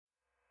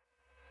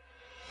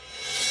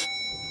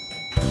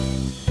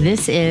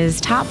This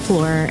is Top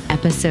Floor,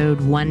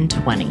 episode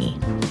 120.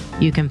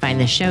 You can find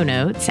the show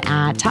notes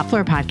at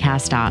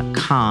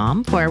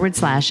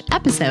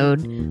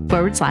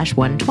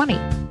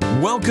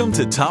topfloorpodcast.com/episode/120. Welcome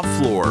to Top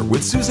Floor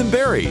with Susan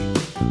Berry.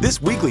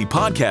 This weekly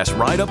podcast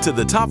ride up to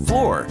the top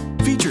floor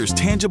features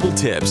tangible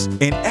tips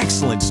and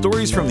excellent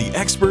stories from the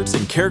experts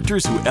and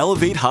characters who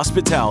elevate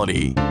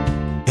hospitality.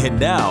 And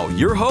now,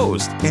 your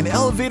host and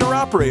elevator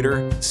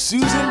operator,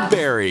 Susan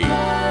Berry.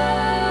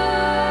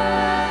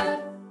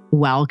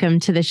 Welcome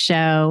to the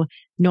show.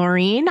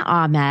 Naureen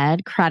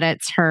Ahmed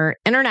credits her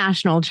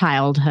international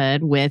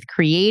childhood with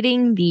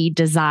creating the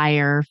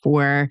desire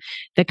for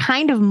the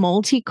kind of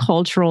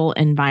multicultural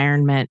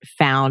environment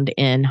found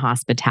in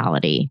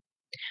hospitality.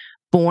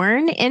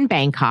 Born in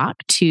Bangkok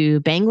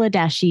to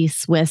Bangladeshi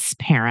Swiss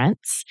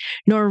parents,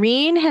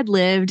 Naureen had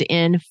lived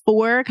in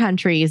 4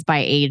 countries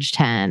by age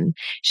 10.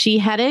 She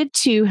headed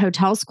to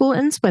hotel school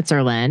in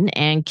Switzerland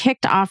and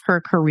kicked off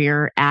her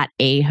career at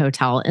a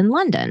hotel in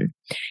London.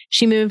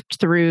 She moved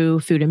through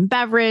food and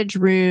beverage,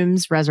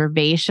 rooms,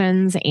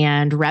 reservations,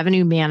 and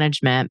revenue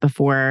management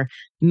before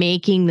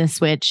making the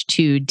switch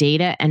to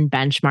data and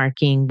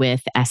benchmarking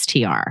with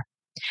STR.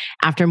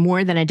 After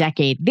more than a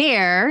decade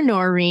there,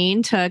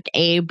 Naureen took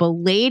a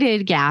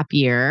belated gap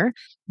year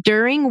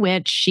during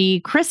which she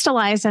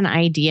crystallized an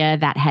idea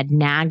that had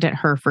nagged at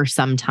her for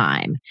some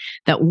time,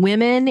 that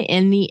women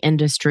in the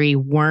industry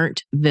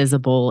weren't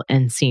visible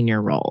in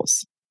senior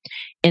roles.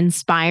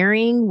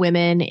 Inspiring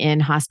women in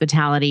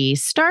hospitality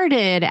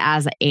started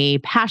as a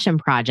passion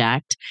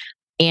project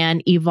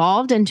and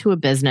evolved into a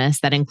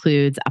business that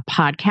includes a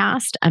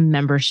podcast, a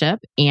membership,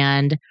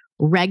 and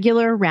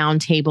regular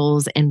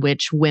roundtables in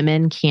which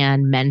women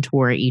can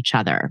mentor each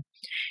other.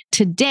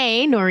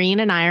 Today,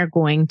 Naureen and I are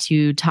going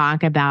to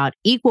talk about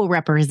equal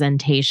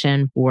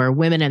representation for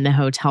women in the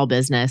hotel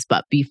business.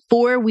 But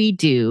before we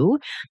do,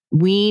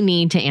 we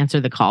need to answer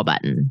the call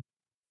button.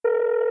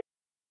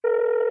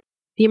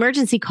 The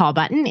emergency call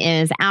button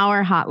is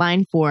our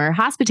hotline for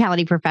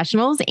hospitality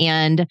professionals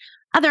and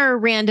other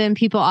random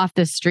people off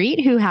the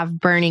street who have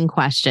burning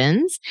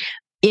questions.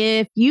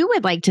 If you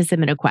would like to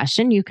submit a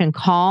question, you can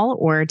call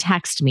or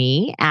text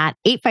me at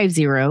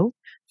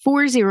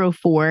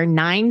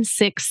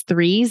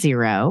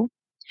 850-404-9630.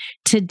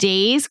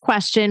 Today's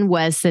question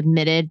was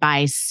submitted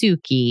by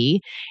Suki,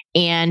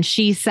 and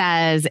she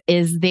says,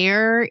 is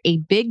there a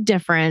big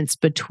difference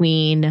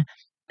between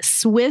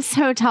Swiss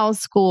hotel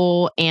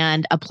school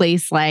and a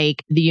place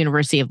like the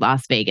University of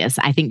Las Vegas?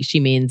 I think she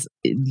means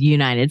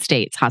United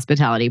States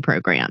hospitality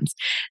programs.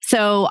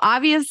 So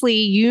obviously,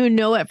 you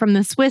know it from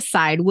the Swiss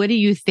side. What do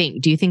you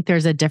think? Do you think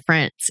there's a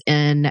difference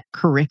in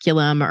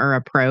curriculum or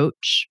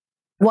approach?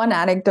 One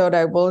anecdote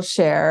I will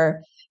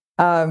share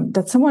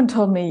that someone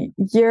told me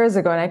years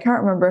ago, and I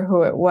can't remember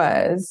who it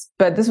was,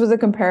 but this was a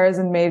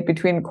comparison made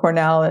between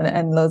Cornell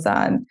and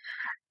Lausanne.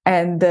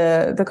 And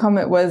the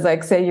comment was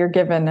like, say you're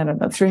given, I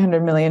don't know,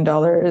 $300 million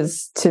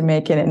to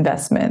make an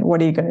investment.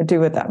 What are you going to do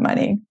with that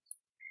money?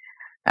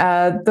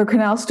 The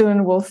Cornell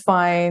student will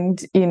find,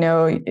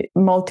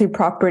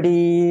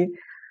 multi-property,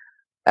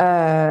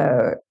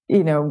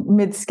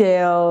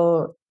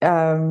 mid-scale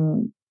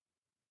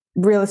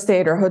real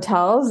estate or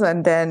hotels.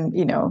 And then,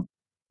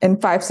 in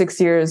 5-6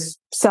 years,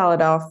 sell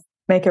it off,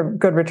 make a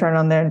good return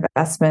on their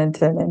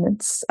investment. And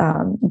it's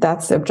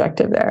that's the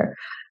objective there.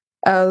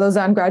 A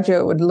Lausanne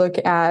graduate would look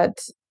at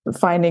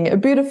finding a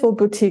beautiful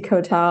boutique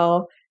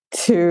hotel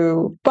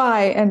to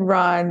buy and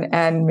run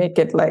and make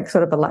it like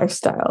sort of a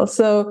lifestyle.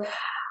 So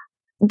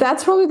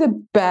that's probably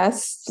the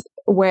best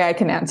way I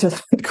can answer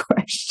that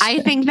question.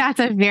 I think that's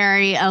a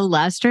very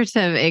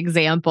illustrative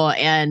example,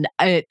 and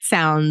it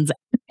sounds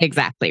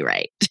exactly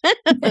right.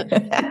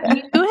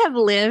 You have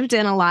lived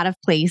in a lot of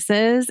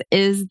places.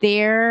 Is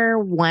there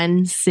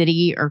one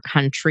city or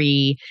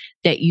country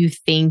that you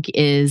think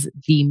is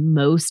the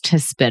most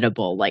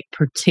hospitable, like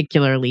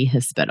particularly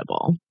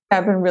hospitable?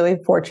 I've been really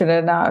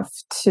fortunate enough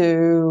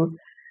to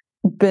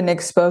been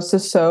exposed to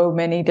so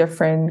many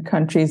different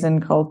countries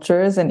and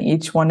cultures, and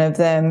each one of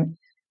them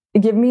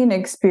give me an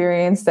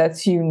experience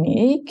that's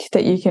unique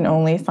that you can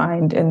only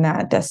find in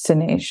that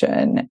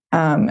destination.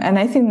 And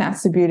I think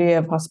that's the beauty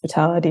of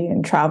hospitality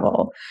and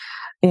travel,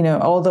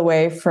 all the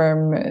way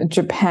from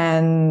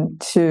Japan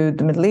to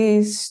the Middle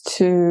East,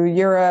 to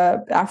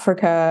Europe,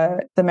 Africa,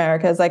 the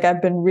Americas. Like,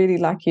 I've been really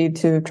lucky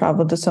to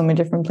travel to so many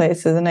different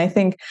places. And I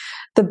think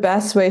the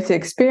best way to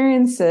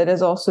experience it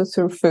is also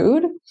through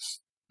food.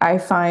 I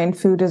find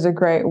food is a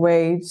great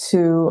way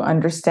to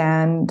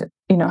understand,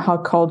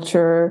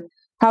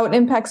 how it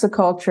impacts the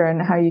culture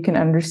and how you can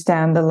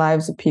understand the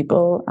lives of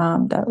people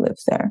that live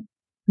there.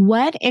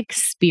 What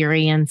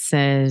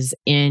experiences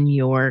in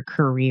your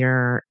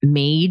career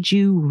made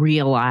you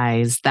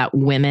realize that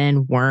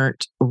women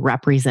weren't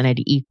represented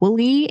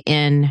equally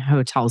in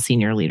hotel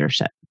senior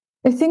leadership?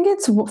 I think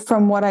it's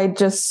from what I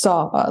just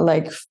saw,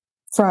 like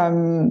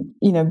from,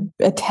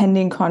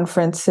 attending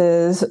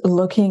conferences,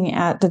 looking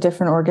at the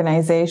different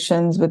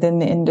organizations within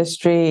the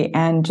industry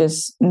and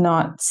just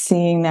not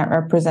seeing that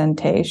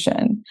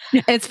representation.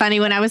 It's funny,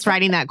 when I was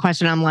writing that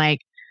question, I'm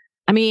like,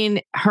 I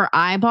mean, her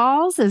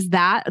eyeballs, is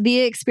that the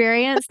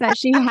experience that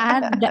she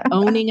had,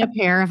 owning a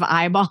pair of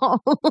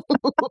eyeballs?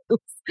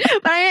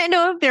 But I didn't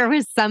know if there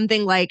was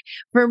something like,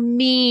 for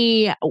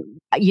me,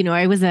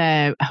 I was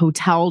a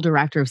hotel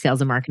director of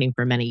sales and marketing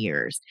for many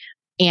years.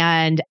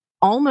 And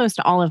almost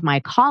all of my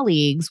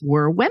colleagues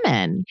were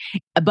women,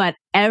 but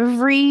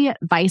every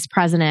vice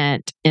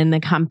president in the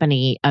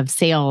company of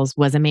sales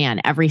was a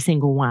man, every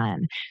single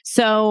one.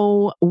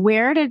 So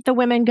where did the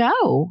women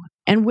go?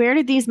 And where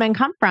did these men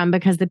come from?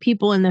 Because the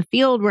people in the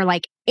field were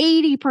like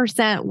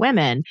 80%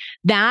 women.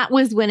 That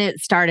was when it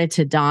started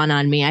to dawn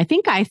on me. I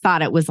think I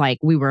thought it was like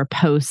we were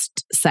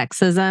post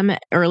sexism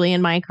early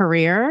in my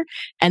career.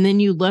 And then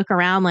you look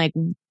around like,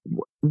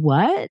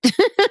 what?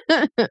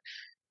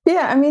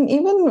 Yeah, I mean,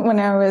 even when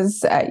I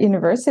was at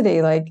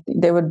university, like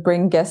they would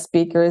bring guest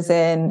speakers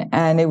in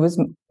and it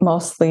was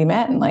mostly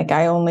men. Like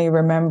I only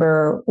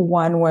remember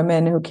one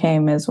woman who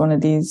came as one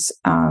of these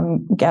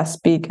guest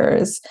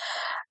speakers.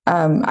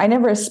 I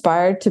never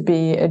aspired to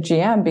be a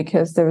GM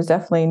because there was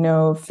definitely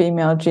no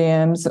female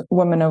GMs,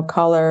 women of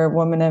color,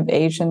 women of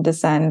Asian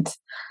descent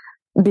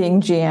being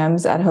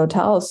GMs at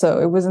hotels. So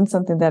it wasn't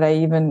something that I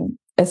even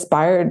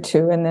aspired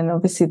to. And then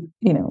obviously,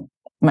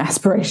 my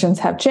aspirations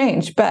have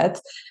changed, but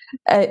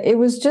it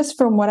was just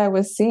from what I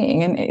was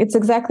seeing. And it's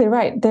exactly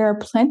right. There are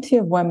plenty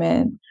of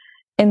women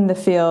in the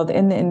field,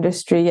 in the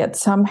industry, yet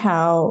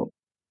somehow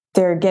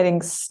they're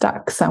getting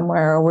stuck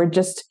somewhere, or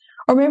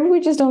maybe we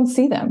just don't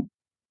see them.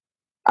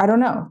 I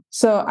don't know.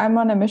 So I'm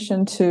on a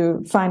mission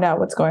to find out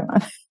what's going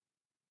on.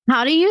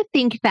 How do you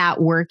think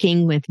that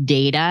working with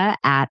data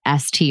at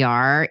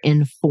STR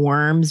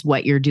informs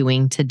what you're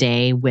doing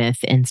today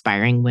with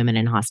inspiring women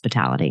in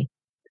hospitality?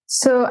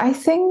 So I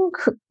think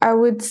I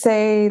would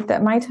say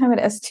that my time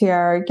at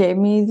STR gave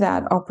me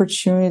that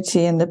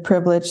opportunity and the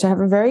privilege to have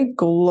a very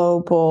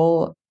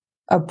global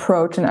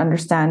approach and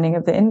understanding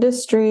of the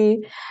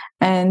industry,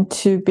 and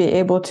to be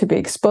able to be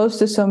exposed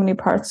to so many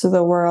parts of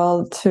the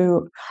world,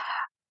 to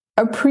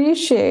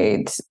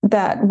appreciate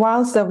that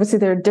whilst obviously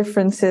there are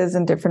differences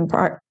in different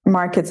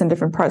markets and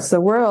different parts of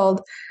the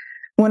world,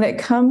 when it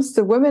comes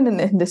to women in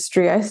the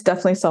industry, I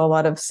definitely saw a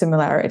lot of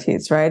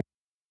similarities, right?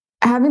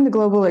 Having the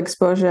global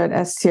exposure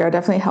at STR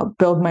definitely helped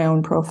build my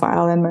own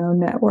profile and my own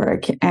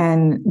network.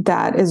 And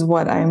that is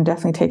what I'm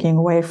definitely taking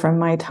away from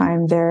my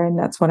time there. And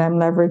that's what I'm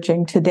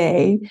leveraging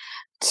today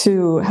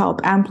to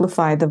help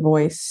amplify the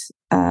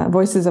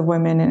voices of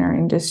women in our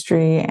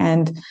industry,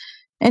 and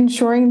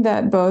ensuring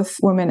that both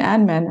women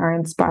and men are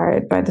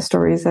inspired by the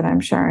stories that I'm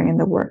sharing and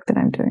the work that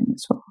I'm doing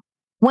as well.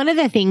 One of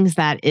the things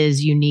that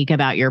is unique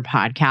about your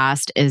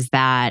podcast is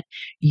that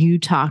you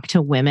talk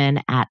to women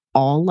at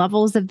all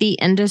levels of the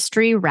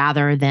industry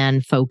rather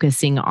than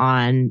focusing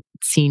on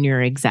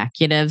senior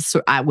executives,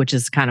 which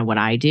is kind of what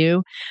I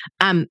do.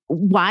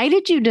 Why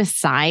did you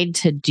decide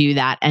to do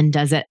that? And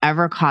does it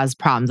ever cause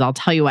problems? I'll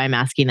tell you why I'm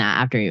asking that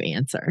after you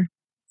answer.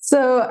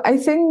 So I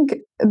think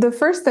the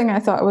first thing I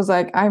thought was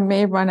like, I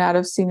may run out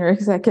of senior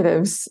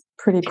executives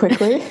pretty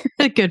quickly.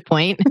 Good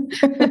point.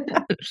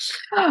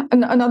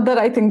 Not that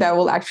I think that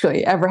will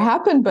actually ever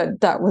happen,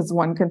 but that was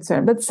one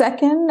concern. But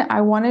second,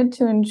 I wanted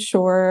to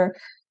ensure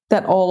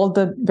that all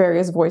the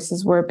various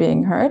voices were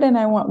being heard. And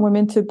I want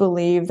women to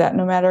believe that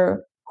no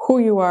matter who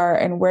you are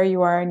and where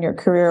you are in your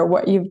career,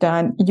 what you've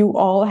done, you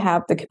all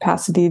have the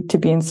capacity to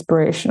be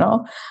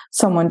inspirational.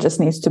 Someone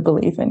just needs to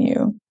believe in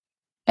you.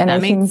 And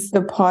I think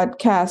the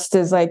podcast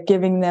is like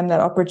giving them that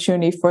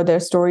opportunity for their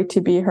story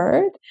to be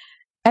heard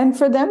and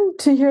for them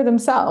to hear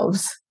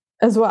themselves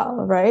as well,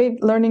 right?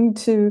 Learning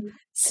to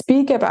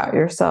speak about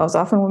yourselves.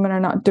 Often women are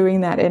not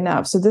doing that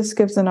enough. So this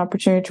gives an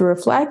opportunity to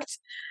reflect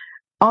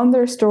on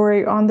their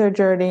story, on their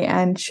journey,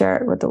 and share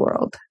it with the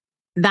world.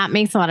 That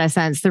makes a lot of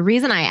sense. The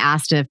reason I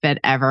asked if it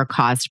ever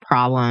caused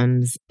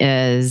problems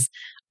is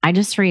I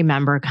just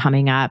remember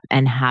coming up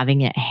and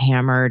having it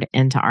hammered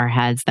into our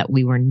heads that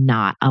we were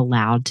not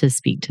allowed to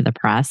speak to the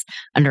press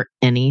under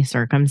any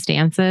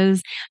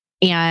circumstances.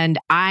 And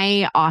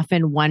I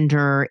often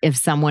wonder if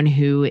someone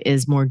who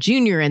is more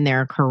junior in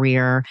their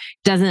career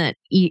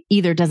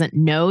either doesn't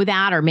know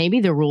that, or maybe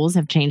the rules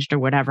have changed or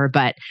whatever.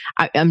 But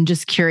I'm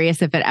just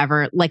curious if it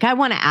ever, like, I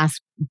want to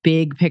ask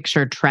big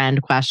picture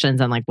trend questions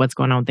on like what's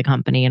going on with the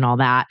company and all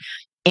that.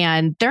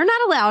 And they're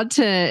not allowed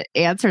to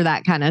answer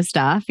that kind of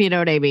stuff. You know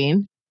what I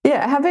mean?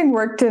 Yeah, having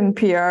worked in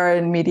PR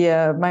and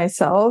media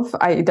myself,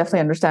 I definitely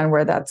understand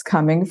where that's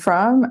coming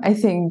from. I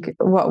think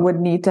what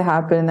would need to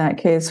happen in that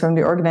case from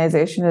the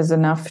organization is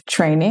enough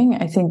training.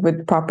 I think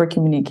with proper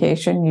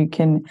communication, you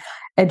can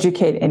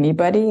educate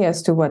anybody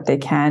as to what they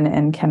can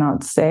and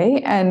cannot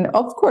say. And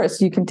of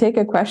course, you can take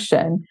a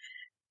question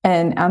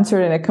and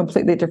answer it in a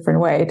completely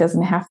different way. It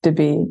doesn't have to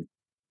be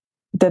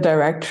the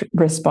direct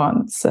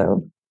response.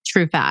 So,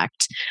 true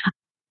fact.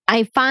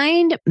 I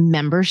find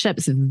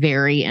memberships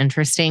very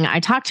interesting.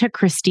 I talked to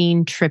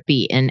Christine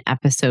Trippi in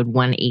episode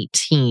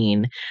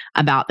 118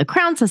 about the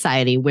Crown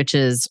Society, which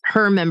is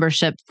her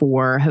membership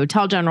for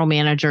hotel general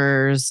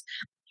managers,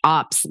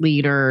 ops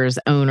leaders,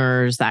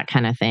 owners, that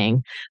kind of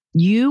thing.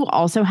 You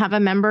also have a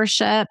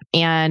membership.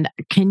 And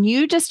can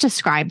you just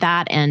describe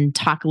that and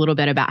talk a little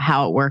bit about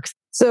how it works?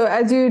 So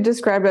as you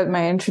described in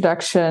my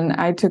introduction,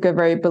 I took a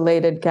very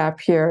belated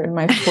gap year in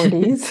my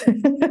 40s.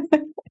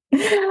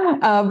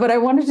 But I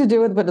wanted to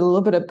do it with a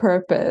little bit of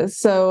purpose.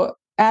 So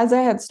as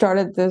I had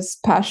started this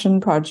passion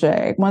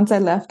project, once I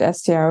left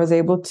STR, I was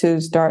able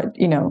to start,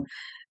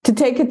 to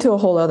take it to a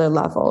whole other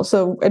level.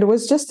 So it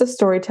was just the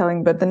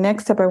storytelling, but the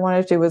next step I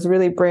wanted to do was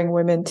really bring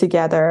women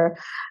together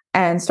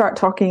and start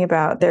talking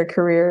about their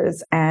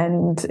careers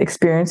and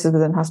experiences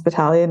within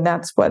hospitality. And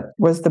that's what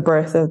was the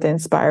birth of the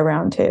Inspire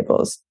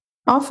Roundtables.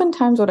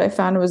 Oftentimes what I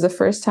found was the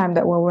first time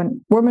that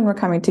women were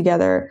coming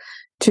together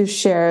to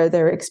share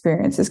their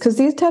experiences, because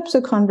these types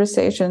of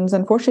conversations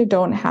unfortunately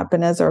don't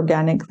happen as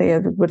organically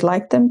as we would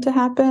like them to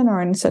happen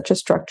or in such a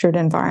structured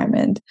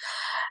environment.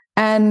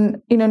 And,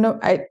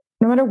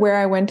 no matter where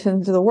I went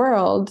into the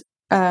world,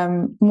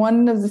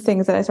 one of the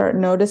things that I started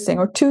noticing,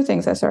 or two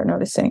things I started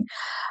noticing,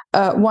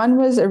 one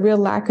was a real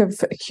lack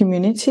of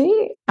community,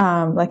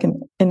 like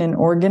in an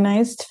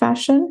organized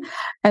fashion,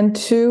 and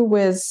two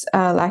was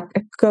lack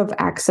of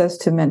access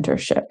to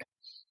mentorship.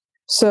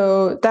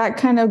 So that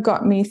kind of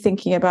got me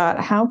thinking about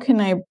how can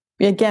I,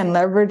 again,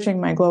 leveraging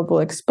my global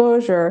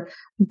exposure,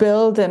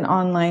 build an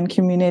online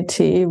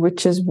community,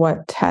 which is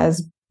what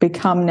has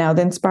become now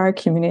the Inspire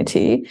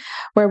community,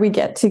 where we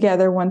get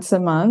together once a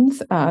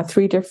month,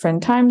 3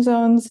 different time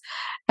zones,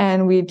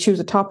 and we choose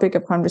a topic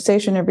of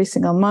conversation every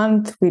single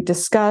month. We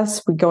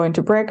discuss, we go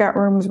into breakout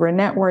rooms, we're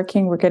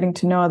networking, we're getting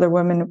to know other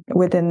women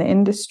within the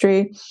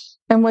industry.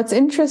 And what's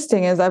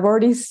interesting is I've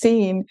already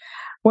seen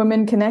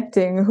women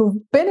connecting who've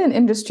been in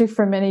industry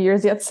for many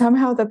years, yet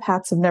somehow the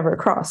paths have never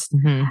crossed.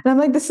 Mm-hmm. And I'm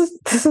like, this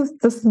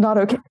is not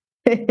okay.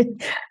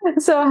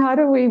 So how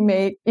do we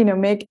make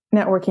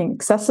networking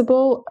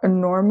accessible or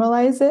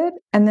normalize it?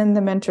 And then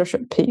the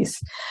mentorship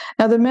piece.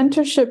 Now, the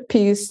mentorship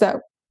piece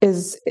that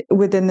is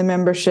within the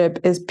membership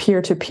is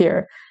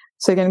peer-to-peer.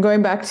 So again,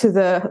 going back to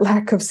the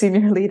lack of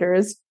senior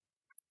leaders,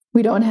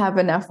 we don't have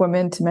enough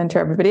women to mentor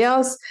everybody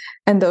else.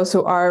 And those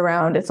who are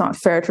around, it's not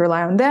fair to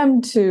rely on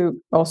them to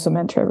also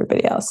mentor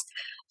everybody else.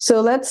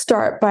 So let's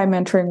start by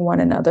mentoring one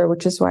another,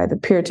 which is why the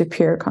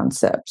peer-to-peer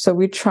concept. So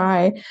we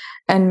try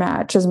and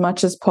match as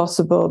much as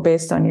possible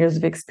based on years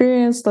of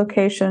experience,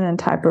 location, and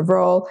type of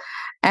role.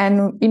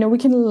 And, we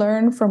can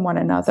learn from one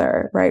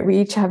another, right? We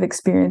each have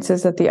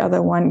experiences that the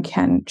other one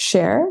can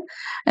share.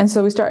 And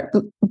so we start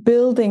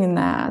building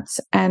that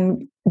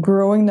and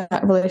growing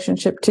that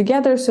relationship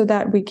together so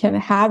that we can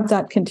have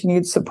that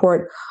continued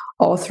support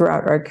all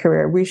throughout our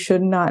career. We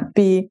should not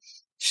be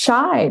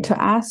shy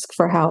to ask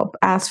for help,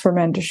 ask for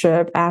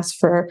mentorship, ask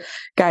for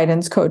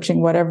guidance,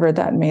 coaching, whatever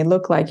that may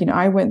look like.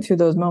 I went through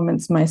those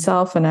moments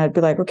myself and I'd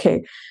be like,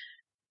 okay,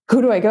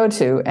 who do I go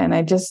to? And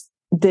I just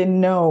didn't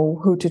know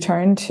who to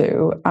turn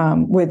to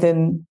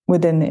within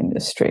the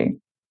industry.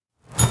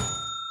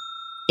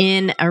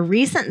 In a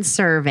recent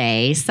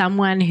survey,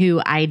 someone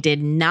who I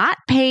did not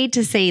pay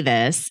to say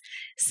this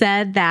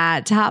said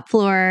that Top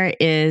Floor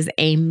is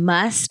a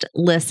must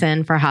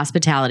listen for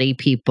hospitality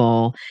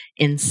people,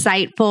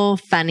 insightful,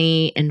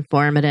 funny,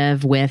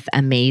 informative, with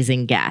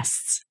amazing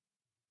guests.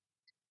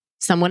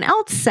 Someone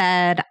else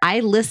said,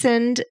 I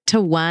listened to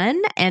one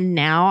and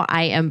now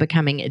I am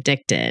becoming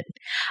addicted.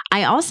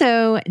 I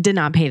also did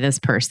not pay this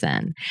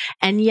person.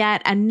 And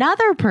yet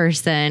another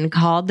person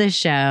called the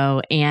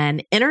show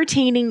an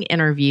entertaining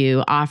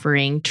interview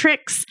offering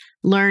tricks,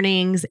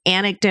 learnings,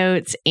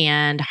 anecdotes,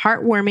 and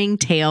heartwarming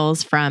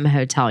tales from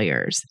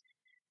hoteliers.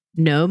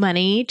 No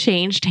money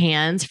changed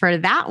hands for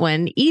that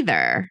one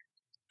either.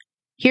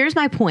 Here's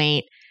my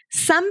point.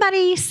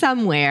 Somebody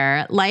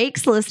somewhere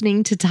likes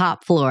listening to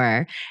Top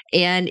Floor.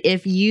 And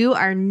if you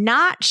are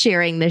not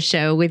sharing the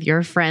show with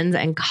your friends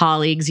and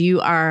colleagues,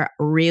 you are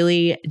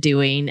really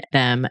doing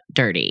them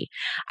dirty.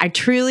 I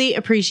truly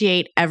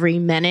appreciate every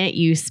minute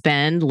you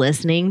spend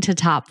listening to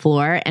Top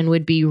Floor and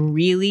would be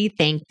really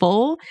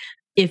thankful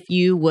if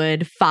you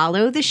would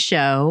follow the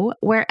show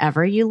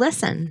wherever you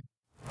listen.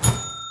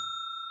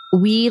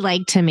 We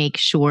like to make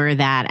sure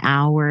that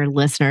our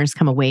listeners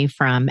come away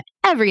from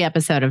every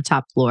episode of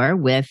Top Floor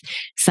with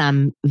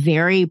some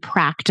very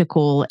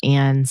practical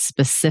and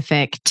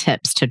specific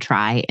tips to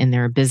try in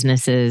their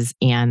businesses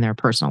and their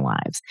personal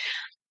lives.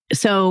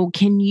 So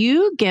can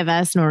you give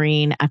us,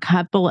 Naureen, a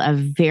couple of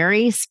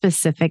very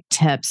specific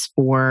tips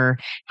for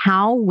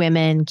how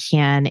women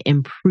can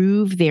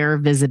improve their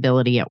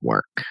visibility at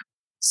work?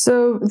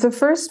 So the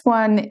first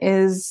one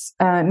is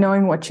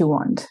knowing what you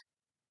want.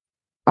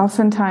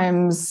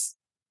 Oftentimes,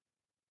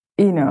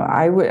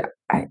 I would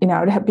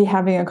be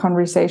having a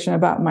conversation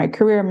about my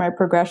career, my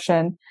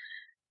progression.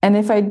 And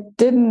if I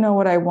didn't know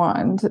what I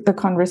want, the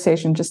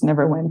conversation just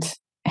never went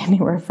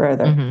anywhere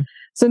further. Mm-hmm.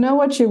 So know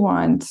what you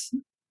want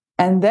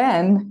and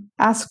then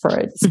ask for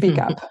it, speak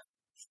up.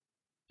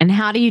 And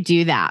how do you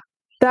do that?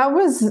 That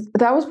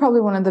was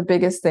probably one of the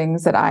biggest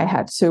things that I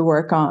had to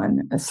work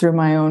on through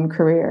my own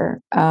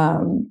career.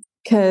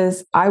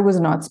 because I was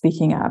not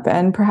speaking up.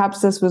 And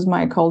perhaps this was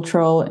my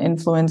cultural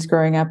influence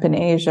growing up in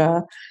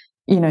Asia.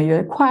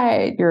 You're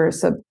quiet, you're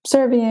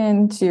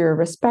subservient, you're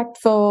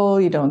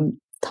respectful, you don't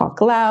talk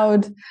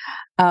loud.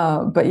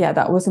 But yeah,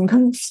 that wasn't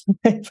going to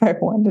if I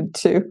wanted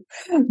to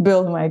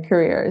build my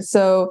career.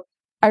 So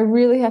I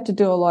really had to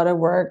do a lot of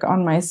work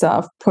on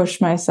myself,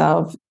 push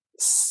myself,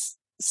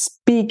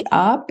 speak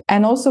up,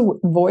 and also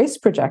voice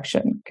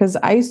projection, because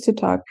I used to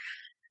talk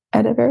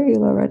at a very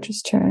low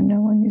register and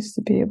no one used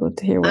to be able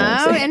to hear what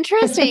I say. Oh,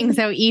 interesting.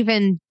 So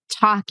even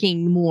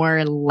talking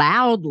more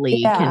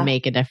loudly can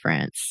make a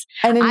difference.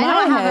 And I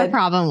don't have a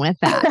problem with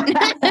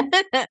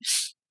that.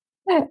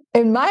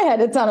 In my head,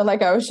 it sounded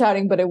like I was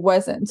shouting, but it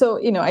wasn't. So,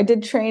 I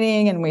did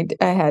training and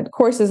I had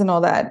courses and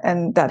all that,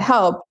 and that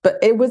helped. But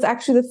it was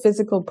actually the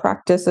physical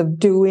practice of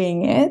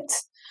doing it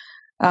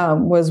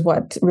was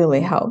what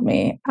really helped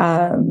me.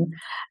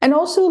 And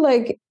also,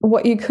 like,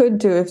 what you could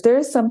do if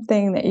there's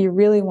something that you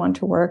really want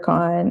to work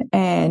on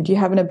and you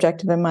have an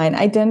objective in mind,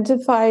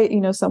 identify,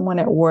 someone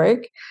at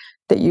work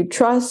that you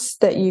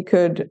trust, that you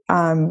could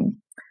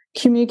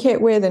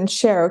communicate with and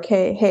share.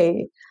 Okay,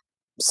 hey,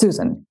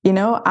 Susan,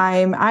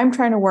 I'm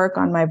trying to work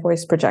on my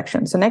voice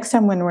projection. So next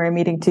time when we're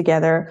meeting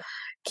together,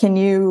 can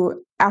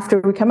you, after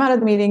we come out of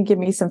the meeting, give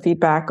me some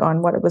feedback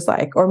on what it was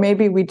like? Or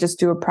maybe we just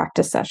do a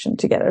practice session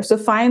together. So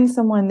find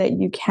someone that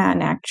you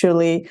can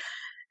actually,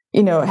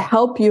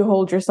 help you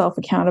hold yourself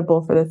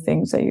accountable for the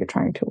things that you're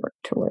trying to work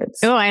towards.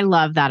 Oh, I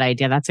love that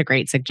idea. That's a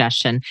great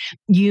suggestion.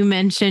 You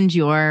mentioned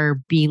your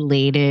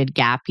belated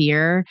gap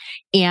year,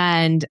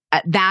 and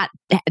that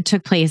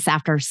took place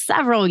after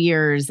several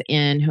years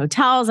in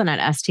hotels and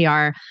at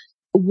STR.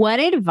 What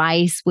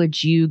advice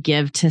would you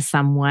give to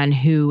someone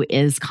who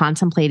is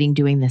contemplating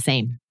doing the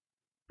same?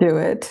 Do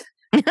it.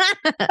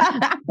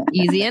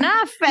 Easy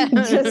enough.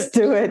 Just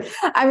do it.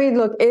 I mean,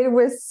 look, it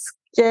was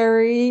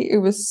scary. It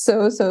was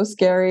so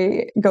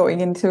scary going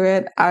into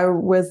it. I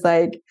was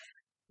like,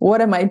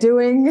 what am I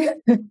doing?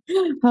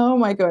 How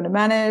am I going to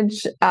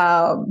manage?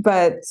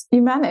 But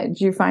you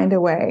manage, you find a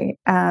way.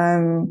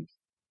 And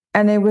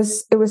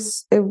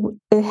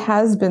it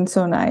has been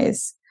so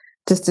nice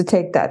just to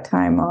take that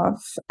time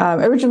off.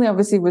 Originally,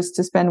 obviously, was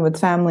to spend with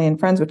family and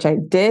friends, which I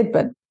did,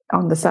 but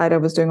on the side, I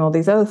was doing all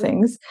these other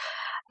things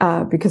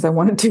because I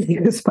wanted to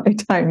use my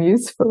time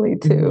usefully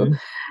too.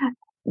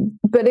 Mm-hmm.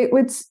 But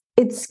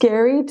it's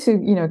scary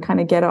to,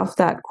 kind of get off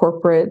that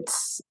corporate,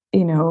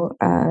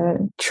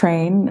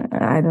 train.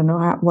 I don't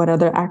know what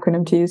other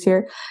acronym to use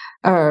here.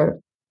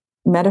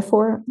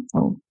 Metaphor.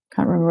 Oh,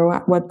 can't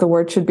remember what the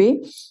word should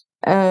be.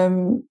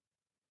 But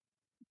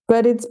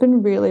it's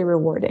been really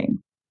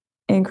rewarding,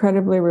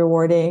 incredibly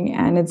rewarding.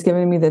 And it's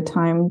given me the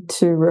time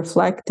to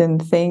reflect and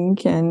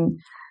think and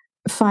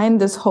find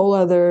this whole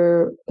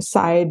other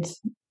side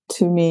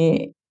to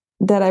me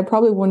that I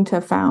probably wouldn't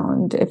have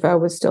found if I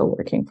was still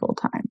working full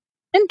time.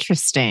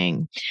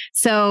 Interesting.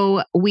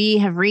 So we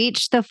have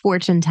reached the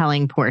fortune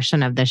telling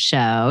portion of the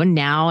show.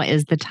 Now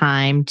is the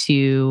time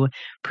to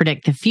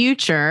predict the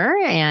future,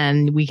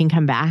 and we can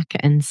come back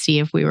and see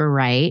if we were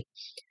right.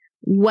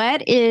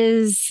 What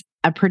is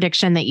a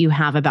prediction that you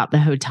have about the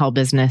hotel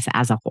business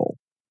as a whole?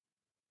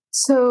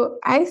 So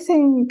I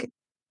think,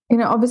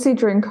 obviously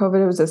during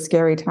COVID, it was a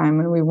scary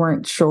time and we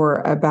weren't sure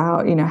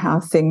about,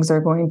 how things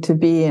are going to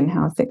be and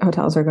how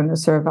hotels are going to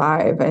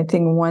survive. I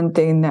think one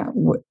thing that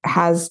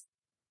has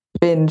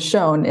been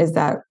shown is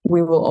that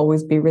we will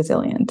always be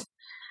resilient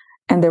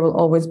and there will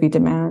always be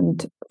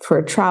demand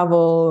for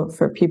travel,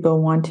 for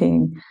people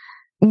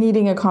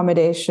needing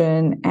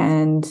accommodation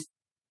and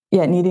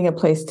needing a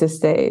place to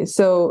stay.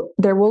 So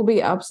there will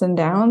be ups and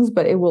downs,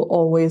 but it will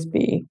always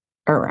be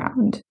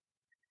around.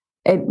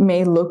 It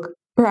may look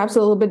perhaps a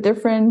little bit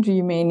different.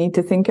 You may need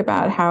to think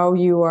about how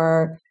you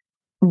are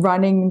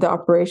running the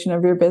operation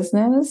of your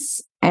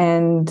business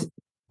and,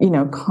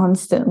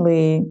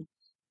 constantly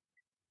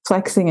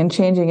flexing and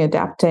changing,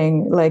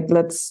 adapting. Like,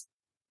 let's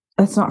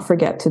not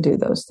forget to do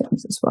those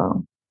things as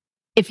well.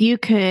 If you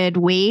could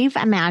wave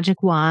a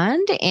magic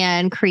wand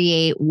and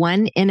create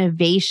one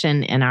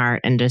innovation in our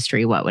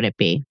industry, what would it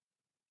be?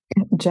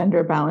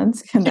 Gender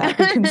balance. Can that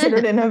be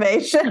considered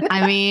innovation?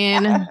 I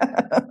mean,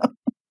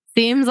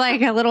 seems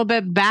like a little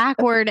bit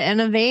backward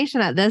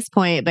innovation at this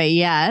point, but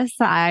yes,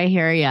 I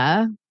hear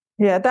ya.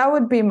 Yeah, that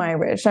would be my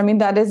wish. I mean,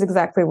 that is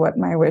exactly what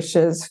my wish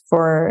is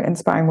for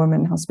inspiring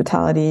women in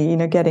hospitality,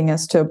 getting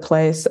us to a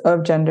place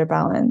of gender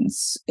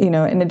balance. In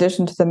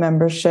addition to the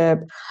membership,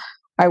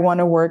 I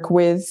want to work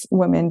with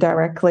women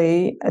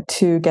directly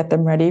to get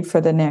them ready for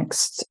the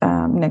next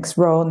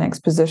role, next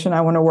position.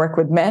 I want to work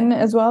with men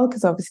as well,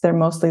 because obviously they're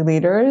mostly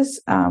leaders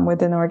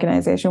within the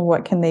organization.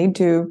 What can they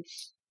do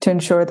to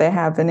ensure they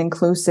have an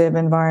inclusive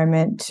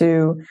environment,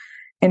 to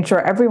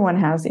ensure everyone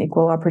has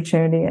equal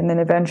opportunity, and then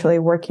eventually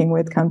working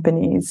with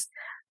companies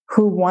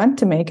who want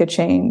to make a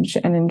change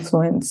and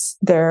influence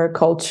their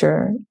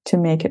culture to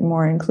make it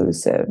more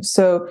inclusive.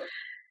 So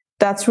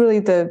that's really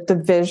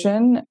the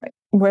vision.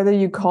 Whether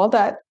you call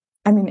that,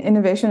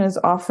 innovation is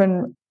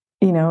often,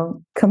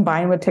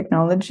 combined with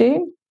technology.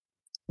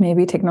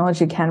 Maybe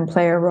technology can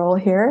play a role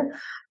here,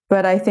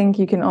 But I think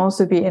you can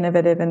also be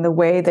innovative in the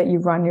way that you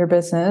run your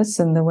business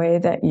and the way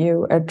that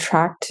you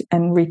attract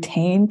and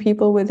retain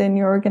people within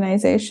your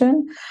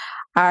organization.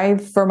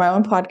 For my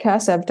own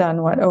podcast, I've done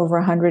over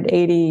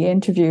 180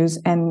 interviews,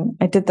 and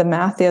I did the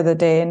math the other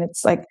day, and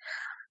it's like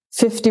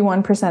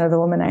 51% of the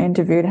women I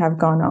interviewed have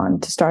gone on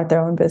to start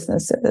their own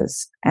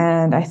businesses.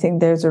 And I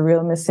think there's a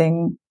real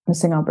missing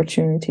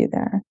opportunity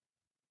there.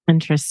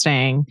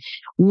 Interesting.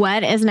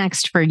 What is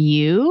next for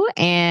you,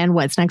 and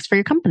what's next for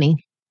your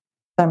company?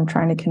 I'm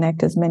trying to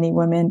connect as many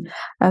women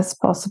as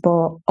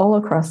possible all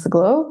across the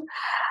globe.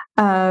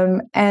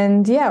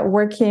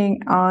 Working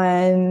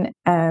on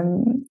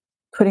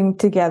putting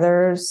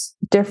together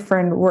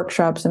different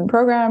workshops and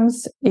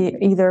programs,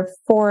 either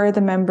for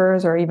the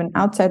members or even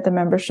outside the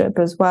membership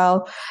as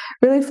well,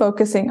 really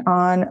focusing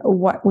on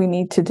what we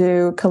need to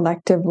do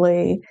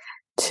collectively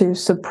to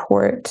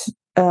support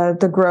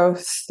the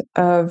growth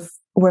of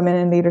women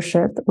in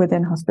leadership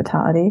within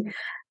hospitality.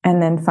 And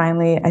then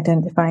finally,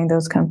 identifying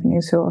those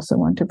companies who also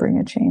want to bring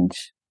a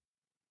change.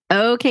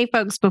 Okay,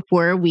 folks,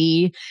 before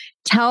we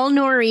tell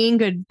Naureen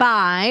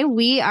goodbye,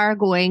 we are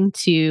going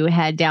to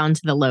head down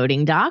to the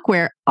loading dock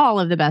where all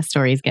of the best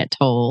stories get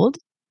told.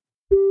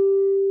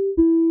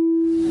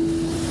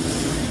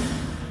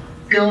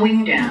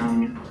 Going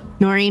down.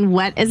 Naureen,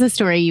 what is a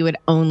story you would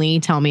only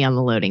tell me on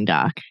the loading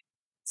dock?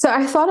 So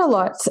I thought a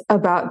lot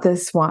about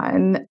this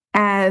one,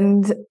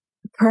 and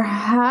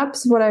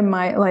perhaps what I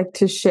might like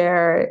to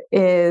share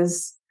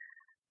is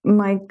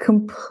my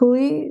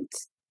complete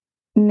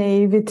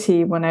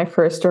naivety when I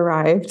first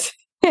arrived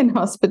in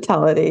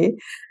hospitality,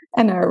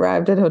 and I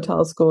arrived at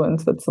hotel school in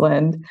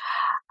Switzerland.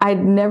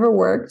 I'd never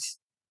worked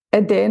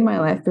a day in my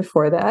life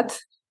before that.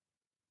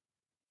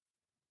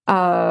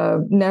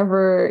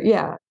 Never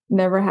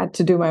had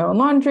to do my own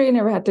laundry,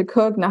 never had to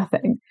cook,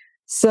 nothing.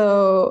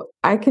 So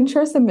I can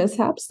share some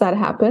mishaps that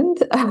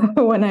happened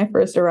when I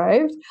first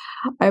arrived.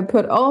 I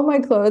put all my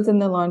clothes in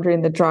the laundry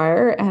in the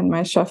dryer, and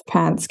my chef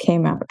pants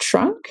came out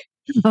shrunk.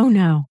 Oh,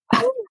 no.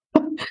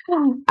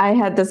 I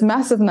had this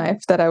massive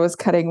knife that I was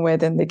cutting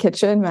with in the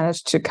kitchen,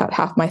 managed to cut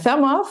half my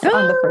thumb off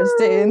on the first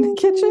day in the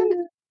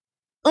kitchen.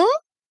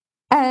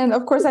 And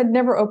of course, I'd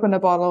never opened a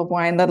bottle of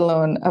wine, let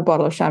alone a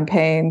bottle of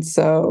champagne.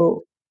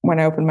 So when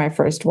I opened my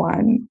first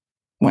one,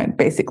 went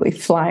basically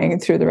flying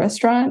through the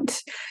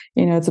restaurant.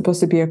 You know, it's supposed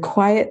to be a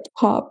quiet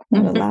pop,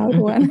 not a loud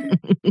one.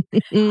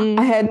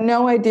 I had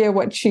no idea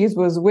what cheese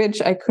was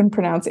which. I couldn't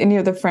pronounce any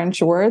of the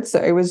French words.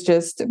 So it was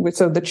just,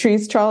 so the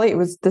cheese trolley,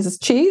 this is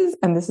cheese,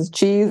 and this is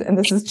cheese, and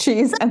this is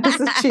cheese, and this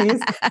is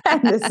cheese,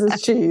 and this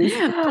is cheese.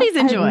 Please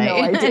enjoy. I had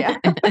no idea.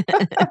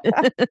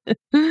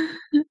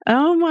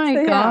 Oh my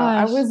gosh. Yeah,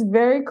 I was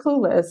very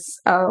clueless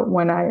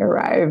when I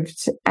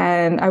arrived,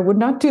 and I would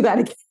not do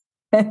that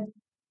again.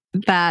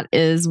 That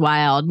is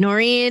wild.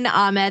 Naureen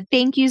Ahmed,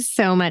 thank you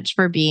so much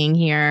for being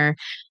here.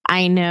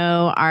 I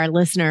know our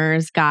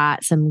listeners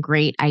got some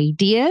great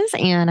ideas,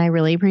 and I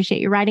really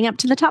appreciate you riding up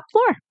to the top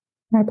floor.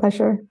 My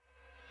pleasure.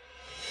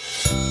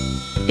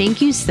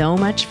 Thank you so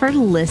much for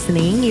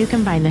listening. You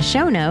can find the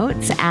show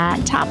notes at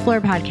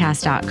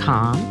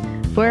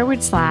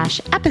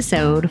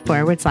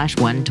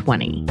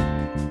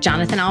topfloorpodcast.com/episode/120.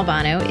 Jonathan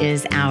Albano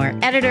is our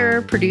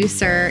editor,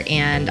 producer,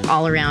 and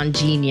all-around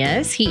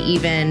genius. He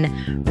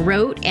even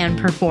wrote and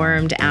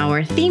performed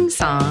our theme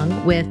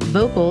song with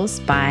vocals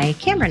by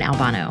Cameron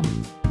Albano.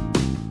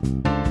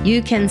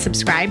 You can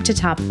subscribe to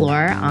Top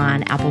Floor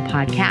on Apple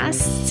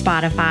Podcasts,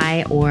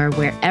 Spotify, or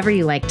wherever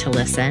you like to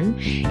listen.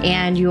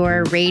 And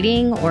your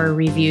rating or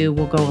review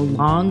will go a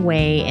long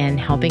way in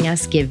helping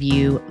us give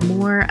you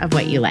more of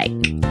what you like.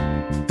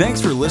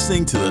 Thanks for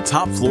listening to the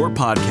Top Floor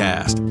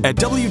Podcast at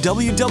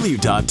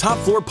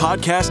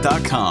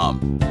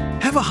www.topfloorpodcast.com.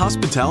 Have a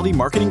hospitality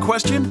marketing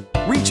question?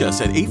 Reach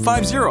us at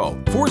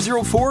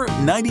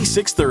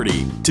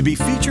 850-404-9630 to be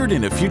featured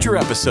in a future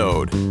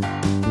episode.